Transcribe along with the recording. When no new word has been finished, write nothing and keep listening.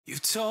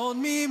You've told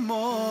me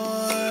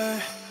more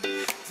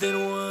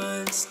than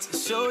once to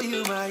show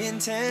you my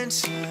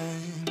intention.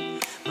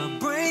 My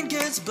brain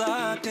gets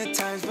blocked at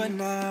times, but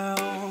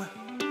now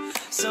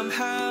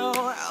somehow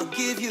I'll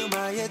give you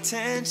my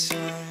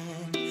attention.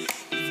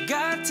 You've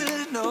got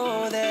to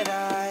know that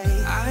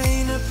I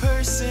ain't a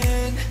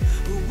person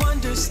who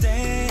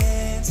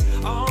understands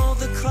all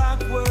the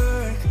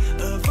clockwork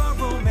of our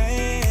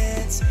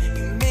romance.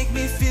 You make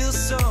me feel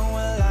so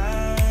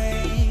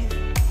alive,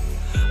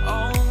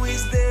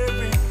 always there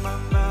in my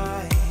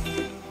mind.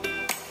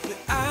 But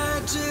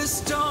I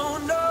just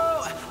don't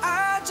know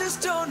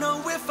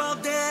if I'll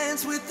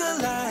dance with the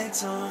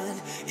lights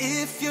on.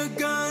 If you're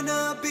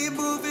gonna be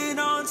moving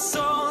on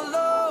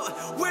solo,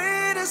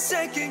 wait a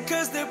second,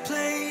 cause they're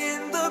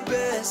playing the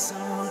best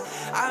song.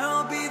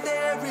 I'll be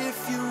there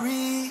if you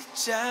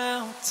reach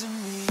out to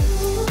me.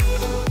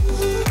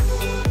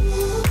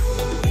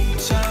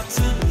 Reach out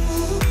to me.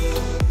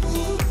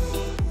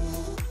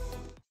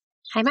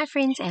 Hey my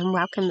friends, and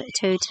welcome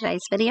to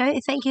today's video.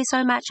 Thank you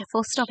so much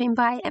for stopping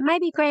by and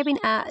maybe grabbing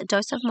a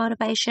dose of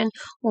motivation,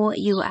 or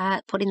you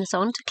are putting this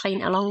on to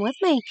clean along with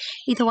me.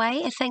 Either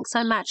way, thanks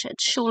so much. It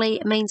surely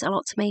means a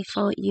lot to me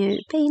for you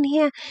being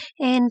here.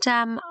 And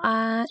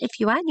if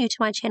you are new to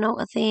my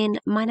channel, then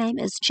my name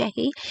is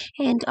Jacqui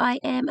and I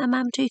am a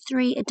mum to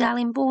 3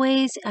 darling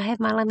boys. I have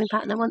my loving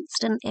partner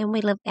Winston and we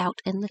live out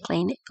in the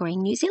clean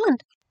green New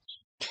Zealand.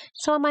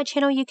 So on my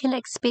channel you can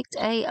expect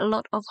a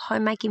lot of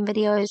homemaking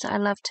videos. I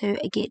love to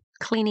get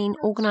cleaning,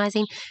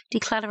 organising,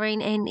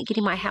 decluttering and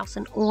getting my house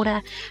in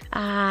order.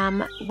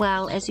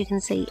 Well, as you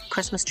can see,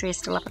 Christmas tree is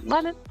still up at the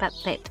moment, but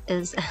that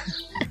is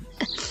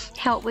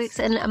how it works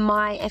in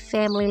my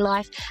family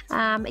life.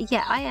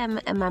 Yeah, I am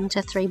a mum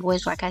to 3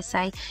 boys, like I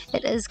say.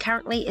 It is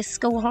currently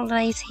school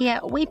holidays here.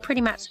 We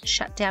pretty much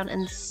shut down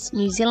in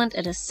New Zealand.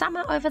 It is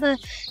summer over the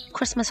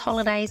Christmas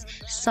holidays,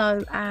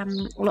 so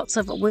lots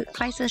of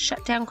workplaces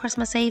shut down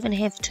Christmas Eve and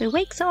have 2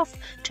 weeks off,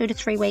 2 to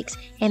 3 weeks,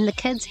 and the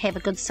kids have a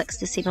good 6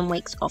 to 7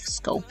 weeks off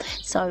school.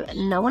 So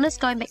no one is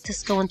going back to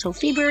school until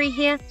February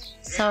here.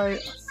 So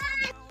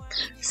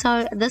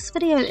this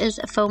video is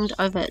filmed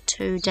over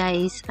 2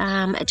 days.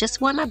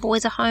 Just while my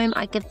boys are home,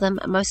 I give them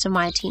most of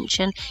my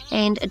attention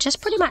and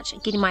just pretty much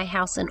getting my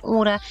house in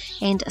order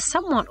and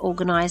somewhat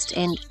organised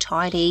and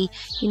tidy.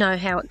 You know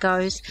how it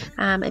goes.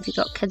 If you've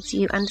got kids,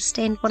 you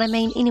understand what I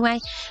mean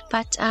anyway.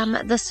 But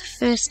this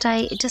first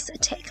day, just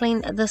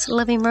tackling this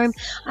living room,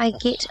 I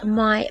get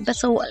my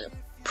Bissell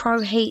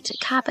Pro Heat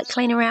carpet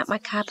cleaner out. My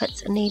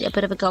carpets need a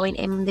bit of a going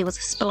and there was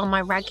a spill on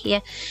my rug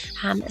here,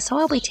 so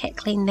I'll be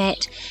tackling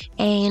that.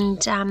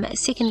 And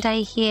second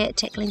day here,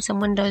 tackling some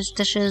windows,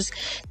 dishes,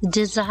 the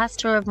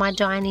disaster of my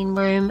dining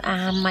room,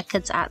 my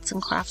kids' arts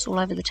and crafts all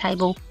over the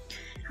table.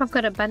 I've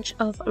got a bunch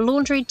of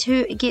laundry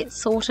to get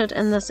sorted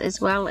in this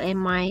as well, and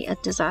my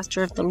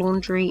disaster of the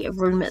laundry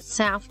room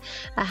itself,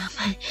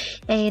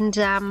 and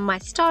my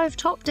stove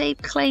top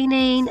deep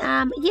cleaning.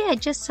 Yeah,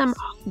 just some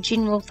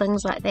general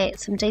things like that,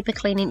 some deeper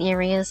cleaning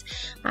areas.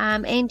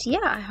 And yeah,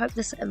 I hope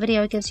this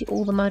video gives you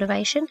all the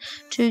motivation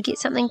to get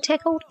something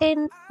tackled,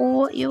 and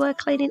or you are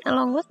cleaning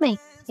along with me.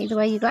 Either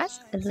way, you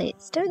guys,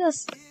 let's do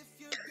this.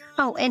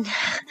 Oh, and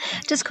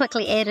just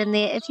quickly add in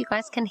there, if you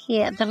guys can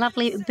hear the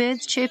lovely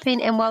birds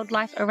chirping and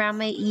wildlife around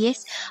me,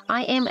 yes,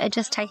 I am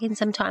just taking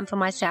some time for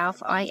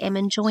myself. I am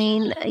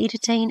enjoying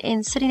editing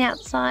and sitting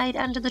outside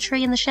under the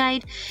tree in the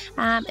shade.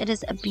 It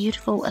is a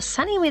beautiful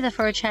sunny weather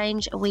for a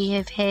change. We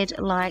have had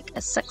like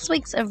 6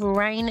 weeks of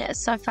rain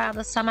so far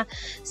this summer,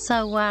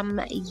 so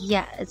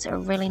yeah, it's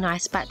really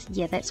nice. But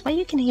yeah, that's why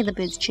you can hear the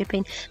birds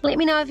chirping. Let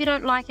me know if you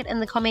don't like it in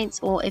the comments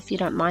or if you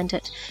don't mind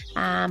it.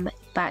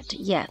 But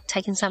yeah,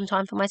 taking some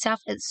time for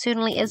myself. It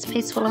certainly is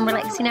peaceful and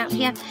relaxing out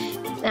here.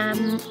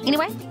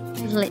 Anyway,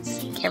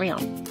 let's carry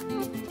on.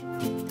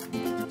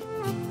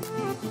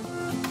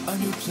 A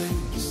new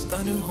place,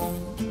 a new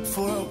home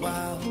for a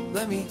while.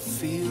 Let me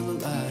feel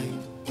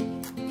alive.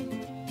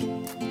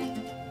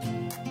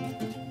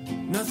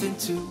 Nothing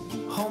to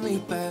hold me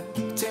back.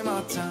 Take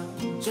my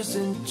time, just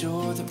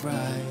enjoy the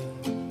ride.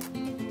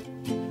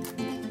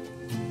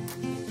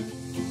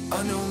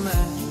 A new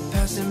man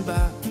passing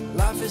by.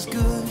 Life is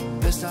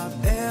good, best I've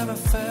ever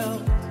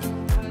felt.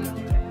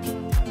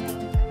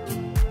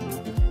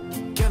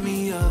 Get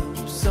me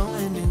up,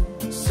 somewhere new,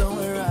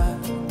 somewhere I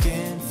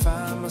can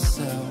find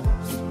myself.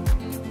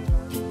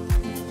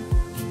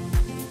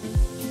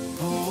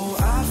 Oh,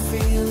 I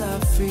feel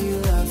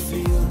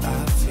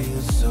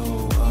so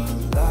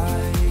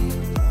alive.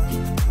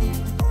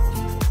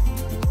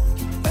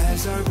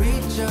 As I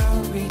reach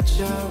out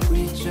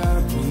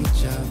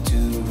to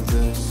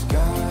the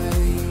sky.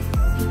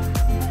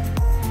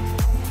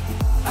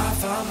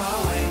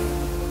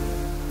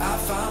 I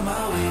found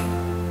my way.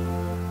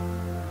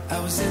 I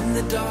was in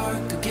the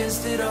dark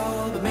against it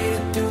all, but made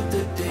it through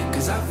the day.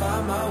 Cause I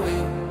found my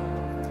way.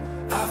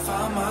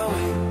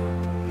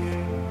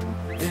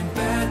 In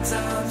bad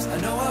times, I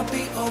know I'll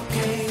be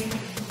okay.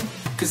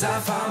 Cause I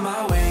found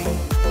my way.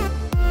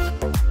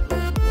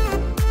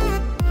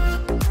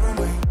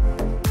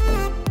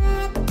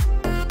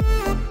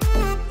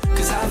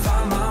 Cause I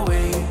found my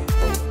way.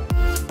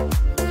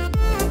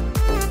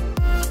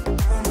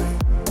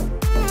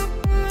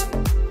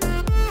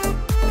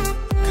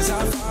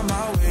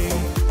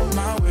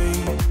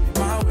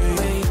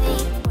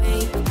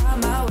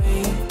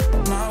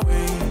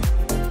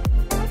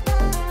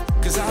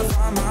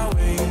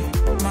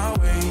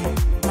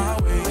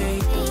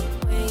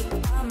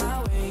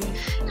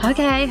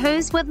 Okay,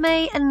 who's with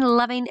me and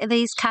loving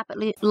these carpet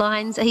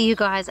lines? You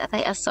guys,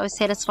 they are so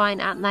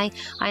satisfying, aren't they?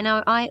 I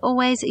know I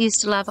always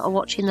used to love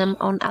watching them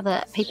on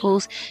other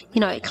people's,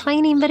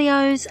 cleaning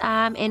videos,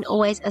 and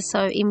always are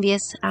so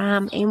envious,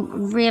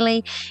 and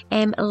really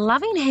am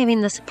loving having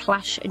this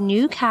plush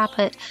new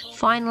carpet.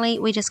 Finally,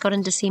 we just got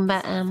in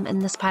December in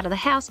this part of the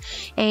house,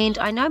 and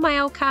I know my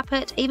old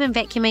carpet, even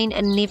vacuuming,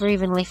 and never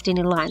even left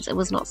any lines. It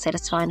was not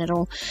satisfying at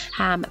all.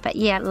 But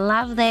yeah,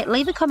 love that.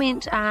 Leave a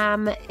comment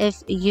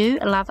if you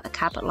love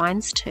carpet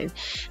lines too.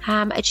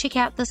 Check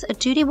out this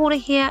dirty water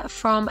here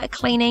from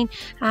cleaning.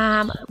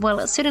 Well,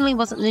 it certainly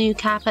wasn't the new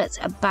carpets,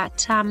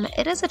 but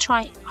it is a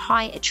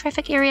high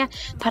traffic area,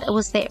 but it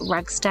was that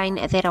rug stain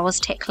that I was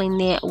tackling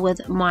there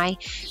with my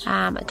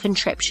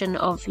contraption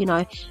of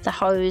the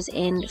hose,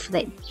 and for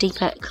that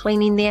deeper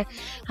cleaning there.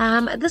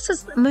 This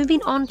is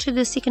moving on to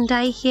the second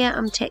day here.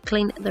 I'm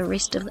tackling the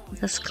rest of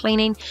this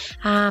cleaning.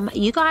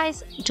 You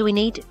guys, do we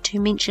need to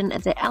mention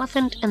the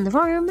elephant in the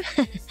room?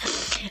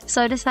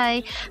 So to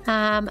say,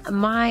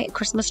 my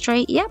Christmas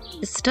tree, yep,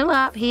 is still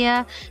up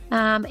here,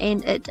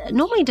 and it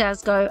normally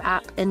does go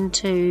up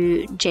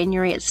into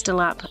January. It's still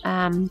up.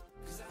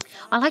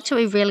 I like to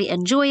really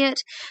enjoy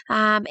it,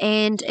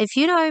 and if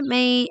you know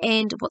me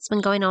and what's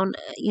been going on,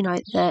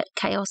 the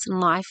chaos in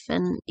life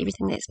and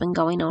everything that's been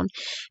going on,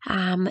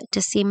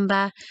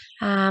 December,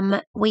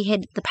 we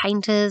had the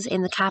painters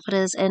and the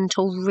carpenters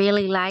until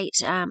really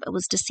late. It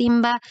was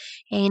December,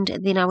 and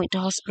then I went to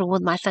hospital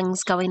with my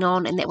things going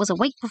on, and that was a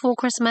week before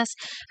Christmas.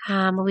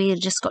 We had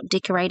just got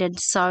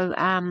decorated, so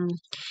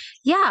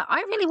yeah, I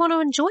really want to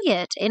enjoy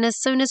it. And as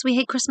soon as we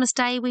had Christmas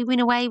Day, we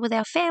went away with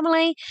our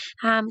family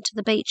to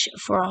the beach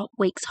for a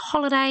week's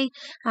holiday.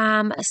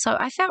 So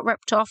I felt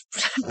ripped off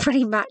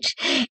pretty much,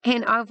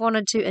 and I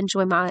wanted to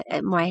enjoy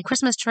my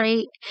Christmas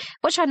tree,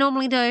 which I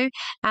normally do.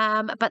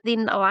 But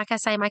then, like I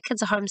say, my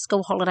kids are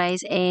homeschool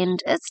holidays,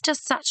 and it's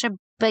just such a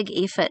big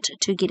effort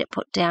to get it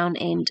put down,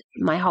 and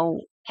my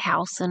whole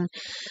house and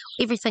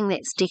everything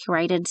that's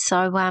decorated.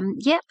 So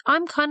yep,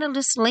 I'm kind of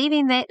just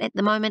leaving that at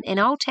the moment, and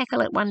I'll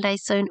tackle it one day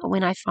soon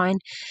when I find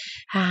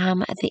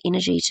the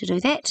energy to do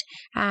that.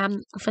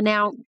 For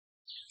now,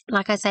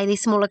 like I say,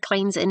 these smaller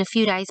cleans in a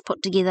few days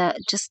put together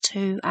just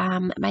to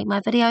make my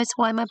videos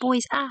while my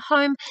boys are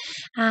home.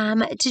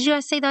 Did you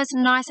guys see those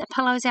nice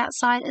pillows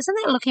outside? Isn't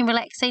that looking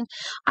relaxing?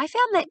 I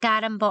found that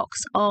garden box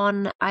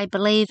on, I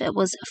believe it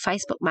was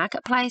Facebook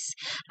Marketplace,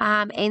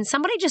 and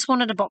somebody just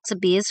wanted a box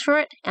of beers for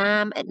it.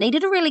 It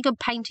needed a really good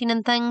painting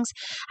and things,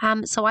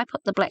 so I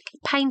put the black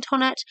paint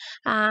on it,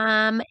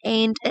 and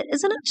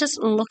isn't it just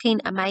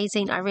looking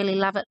amazing? I really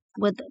love it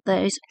with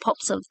those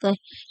pops of the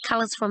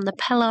colours from the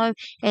pillow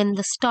and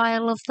the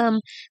style of them.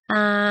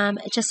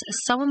 Just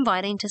so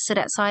inviting to sit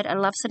outside. I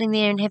love sitting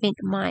there and having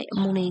my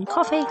morning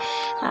coffee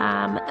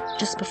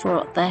just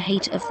before the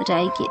heat of the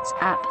day gets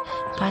up.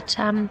 But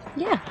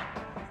yeah.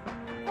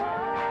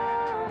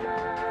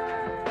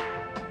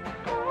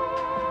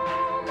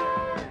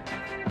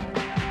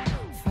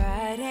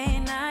 Friday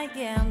night,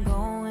 yeah, I'm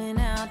going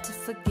out to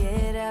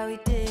forget how he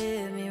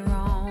did me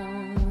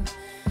wrong.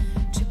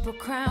 Triple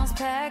crowns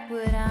packed,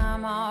 but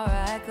I'm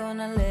alright,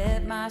 gonna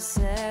let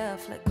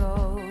myself let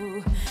go.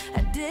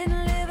 I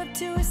didn't live up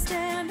to his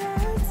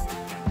standards,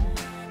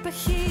 but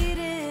he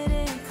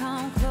didn't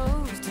come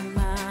close to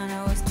mine.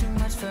 I was too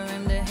much for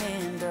him to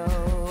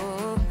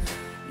handle.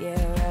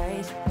 Yeah,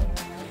 right.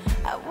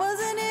 I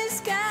wasn't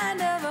his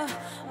kind of a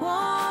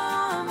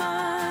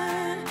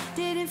woman,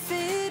 didn't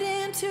fit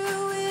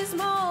into his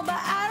mold, but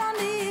I don't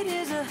need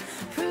his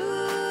approval,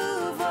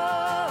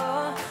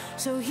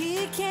 so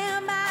he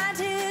can't mind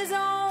his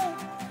own.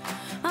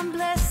 I'm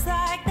blessed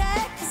like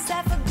that, 'cause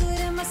I feel good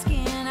in my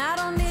skin. I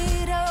don't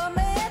need a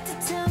man to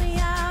tell me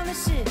I'm the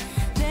shit.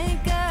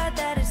 Thank God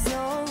that it's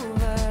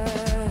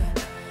over,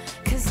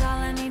 'cause all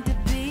I need to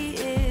be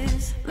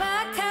is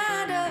my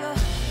kind of a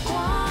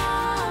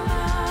woman,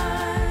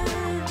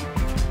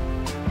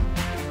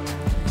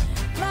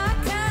 my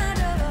kind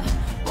of a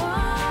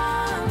woman.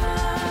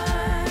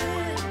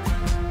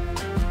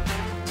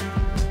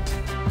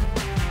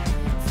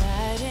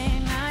 Friday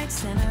night,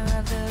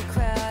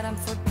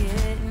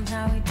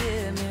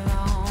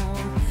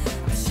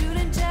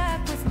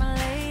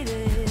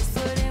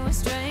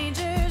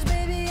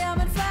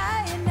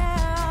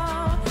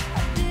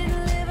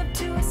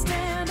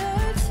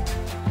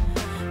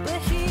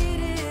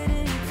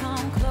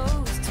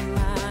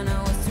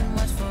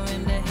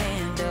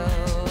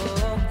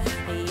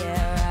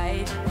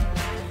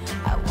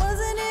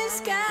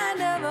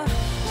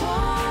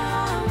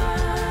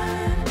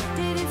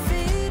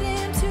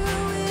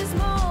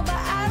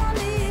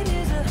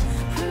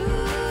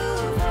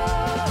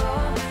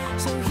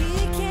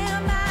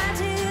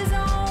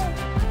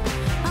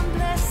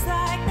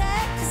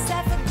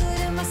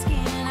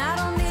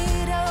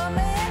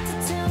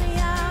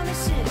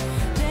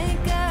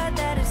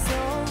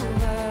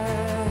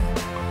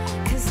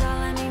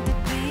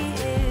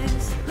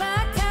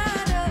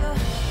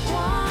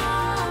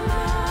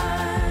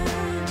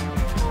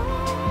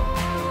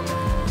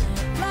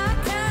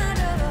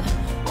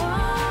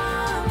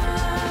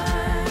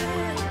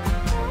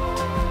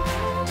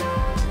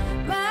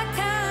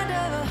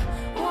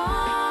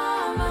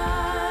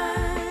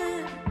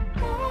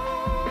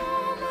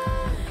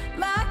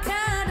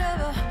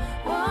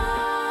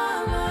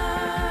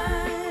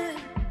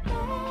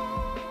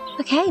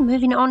 Okay,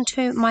 moving on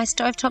to my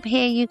stovetop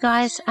here, you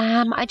guys.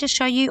 I just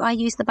show you I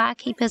use the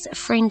Barkeeper's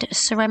Friend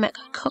ceramic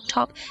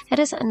cooktop. It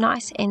is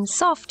nice and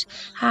soft,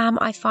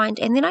 I find.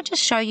 And then I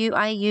just show you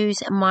I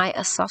use my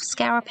soft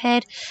scourer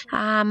pad.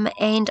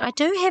 And I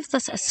do have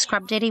this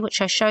Scrub Daddy,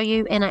 which I show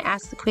you, and I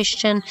ask the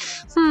question,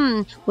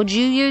 would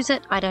you use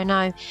it? I don't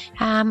know.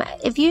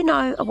 If you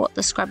know what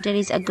the Scrub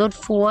Daddies are good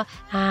for,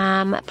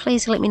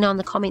 please let me know in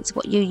the comments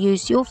what you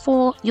use yours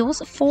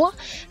for.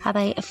 Are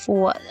they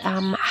for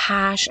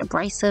harsh,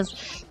 abrasive,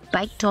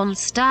 baked on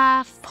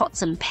stuff,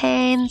 pots and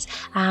pans?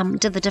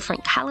 Do the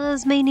different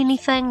colours mean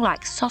anything,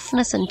 like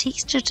softness and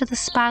texture to the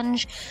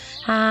sponge?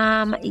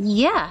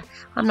 Yeah,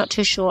 I'm not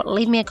too sure.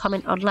 Leave me a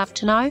comment, I'd love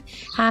to know.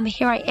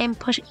 Here I am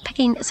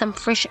picking some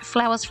fresh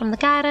flowers from the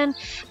garden.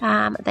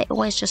 They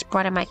always just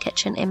brighten my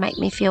kitchen and make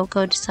me feel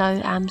good.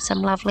 So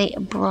some lovely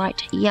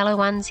bright yellow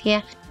ones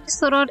here. Just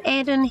thought I'd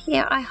add in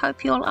here, I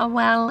hope you all are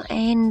well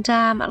and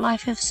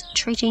life is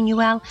treating you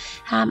well.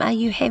 Are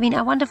you having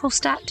a wonderful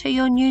start to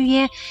your new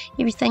year?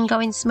 Everything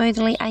going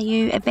smoothly? Are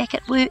you back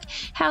at work?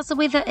 How's the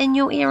weather in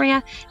your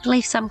area?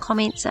 Leave some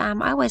comments. I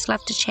always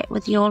love to chat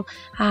with you all.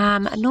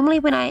 Normally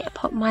when I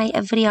put my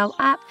video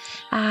up,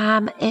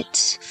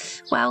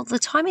 the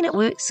timing it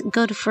works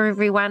good for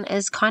everyone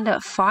is kind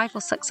of 5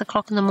 or 6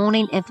 o'clock in the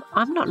morning. If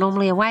I'm not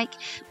normally awake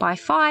by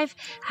 5,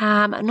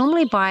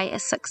 normally by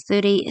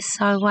 6:30.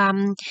 So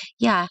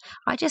yeah,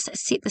 I just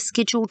set the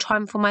schedule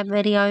time for my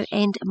video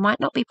and might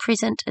not be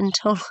present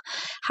until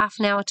half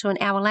an hour to an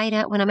hour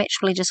later when I'm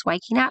actually just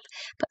waking up,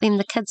 but then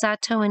the kids are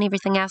too and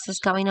everything else is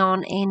going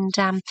on, and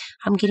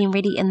I'm getting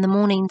ready in the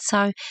morning.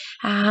 So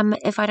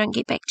if I don't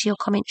get back to your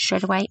comments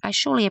straight away, I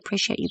surely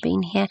appreciate you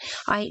being here.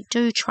 I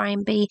do try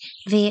and be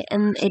there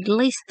in at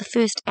least the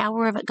first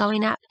hour of it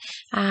going up.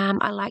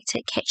 I like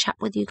to catch up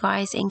with you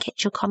guys and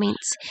catch your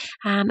comments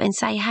and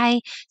say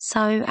hey.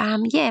 So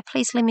yeah,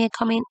 please leave me a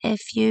comment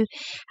if you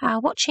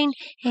are watching,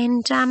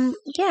 and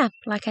yeah,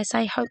 like I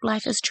say, hope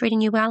life is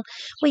treating you well.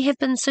 We have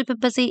been super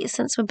busy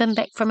since we've been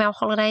back from our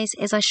holidays,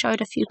 as I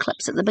showed a few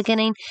clips at the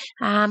beginning.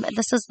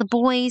 This is the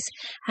boys.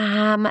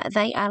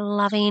 They are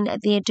loving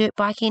their dirt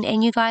biking,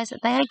 and you guys,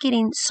 they are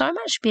getting so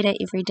much better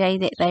every day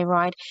that they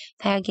ride.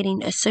 They are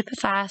getting super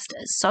fast,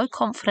 so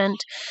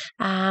confident,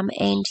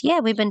 and yeah,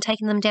 we've been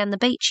taking them down the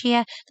beach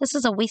here. This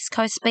is a West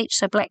Coast beach,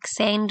 so black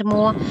sand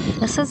more.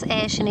 This is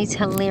Ash and he's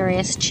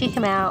hilarious. Check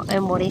him out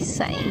and what he's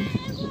saying.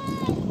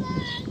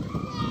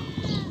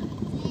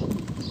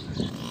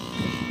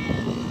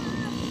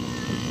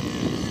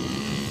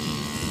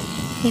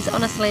 He's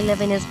honestly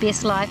living his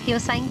best life. He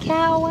was saying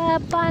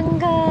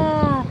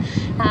cowabunga,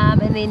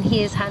 and then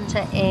here's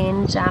Hunter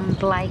and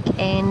Blake,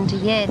 and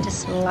yeah,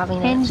 just loving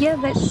it. And yeah,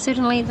 that's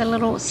certainly the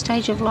little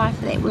stage of life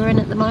that we're in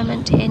at the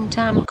moment, and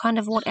kind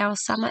of what our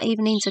summer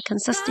evenings are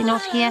consisting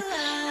of here.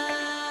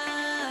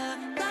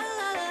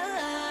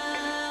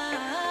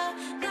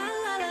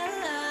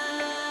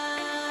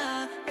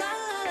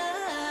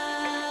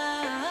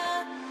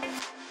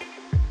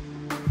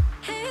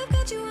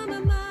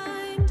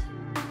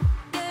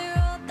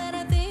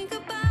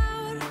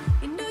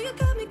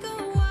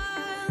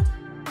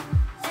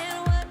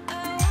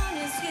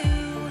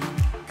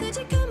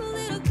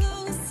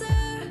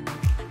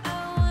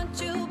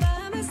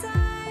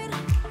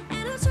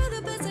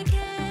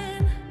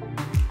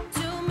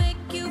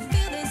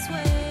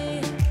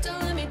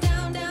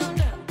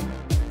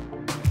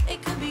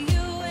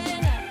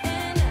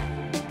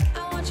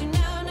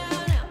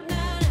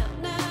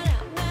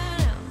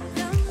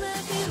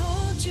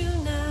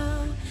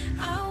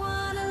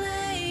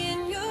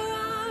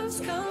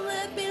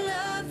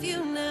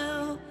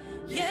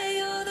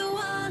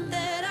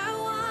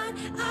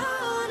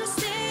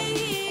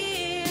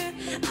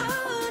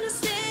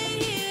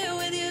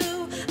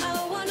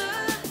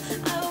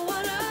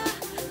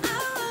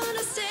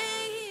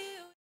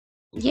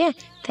 Yeah,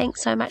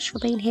 thanks so much for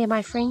being here,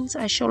 my friends.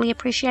 I surely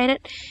appreciate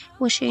it.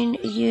 Wishing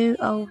you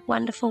a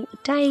wonderful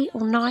day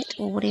or night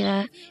or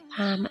whatever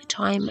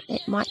time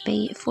it might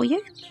be for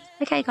you.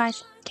 Okay,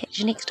 guys, catch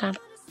you next time.